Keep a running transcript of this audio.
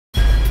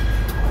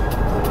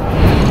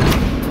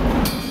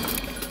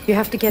You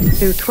have to get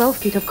through 12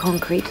 feet of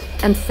concrete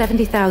and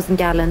 70,000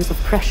 gallons of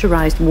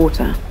pressurized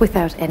water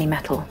without any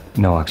metal.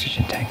 No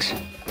oxygen tanks.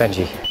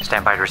 Benji,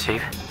 stand by to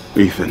receive.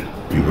 Ethan,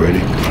 you ready?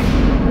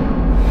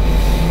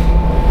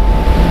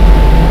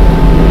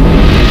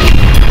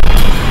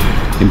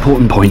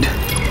 Important point.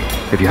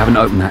 If you haven't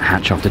opened that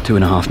hatch after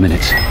 2.5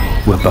 minutes,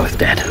 we're both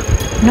dead.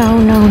 No,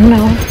 no,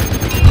 no.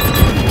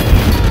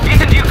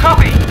 Ethan, do you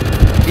copy?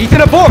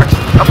 Ethan, abort!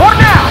 Abort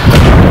now!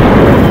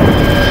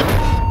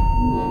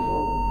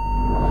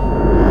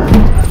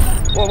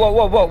 Whoa, whoa,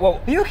 whoa, whoa,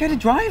 whoa. Are you okay to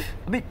drive?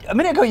 I mean, a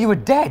minute ago you were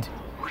dead.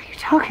 What are you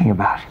talking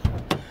about?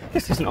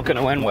 This is not going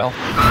to end well.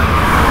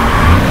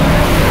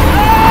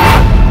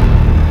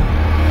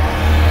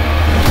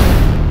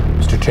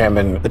 Mr.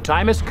 Chairman, the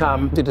time has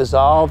come to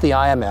dissolve the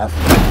IMF.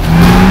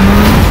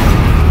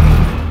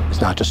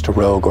 It's not just a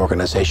rogue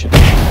organization.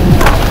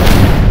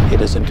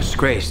 It is a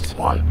disgraced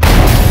one.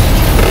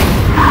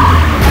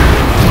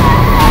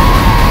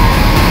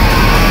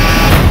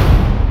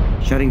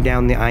 Shutting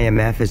down the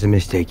IMF is a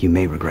mistake you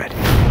may regret.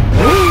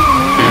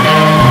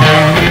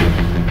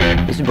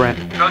 This is Brent.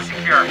 Go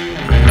secure.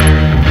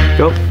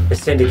 Go. The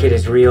syndicate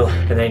is real,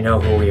 and they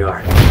know who we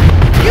are.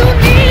 You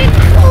need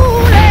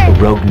cooling! A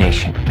rogue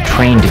nation,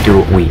 trained to do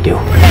what we do.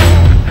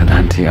 An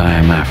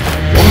anti-IMF.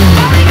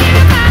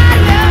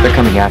 They're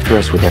coming after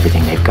us with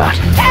everything they've got.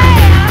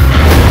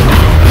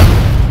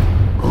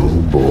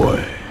 Oh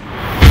boy.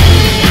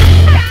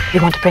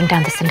 You want to bring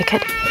down the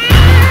syndicate?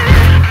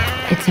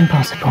 It's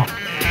impossible.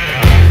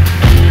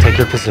 Take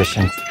your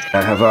position.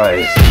 I have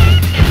eyes.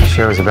 The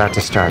show is about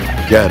to start.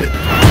 Got it.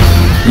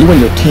 You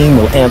and your team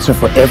will answer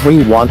for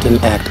every wanton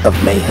act of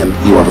mayhem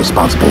you are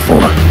responsible for.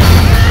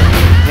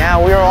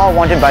 Now we are all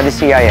wanted by the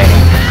CIA.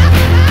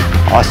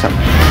 Awesome.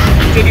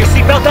 Get your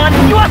seatbelt on.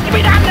 You have to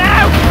be done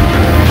now.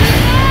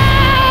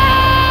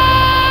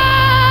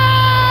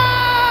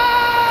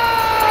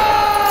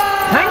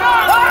 Hang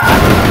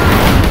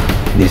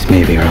on! This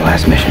may be our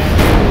last mission.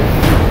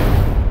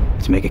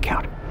 Let's make it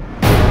count.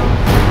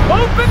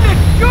 Open the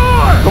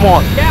door! Come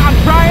on. Yeah, I'm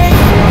trying.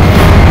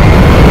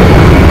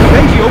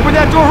 Benji, open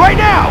that door right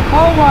now!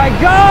 Oh my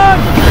God!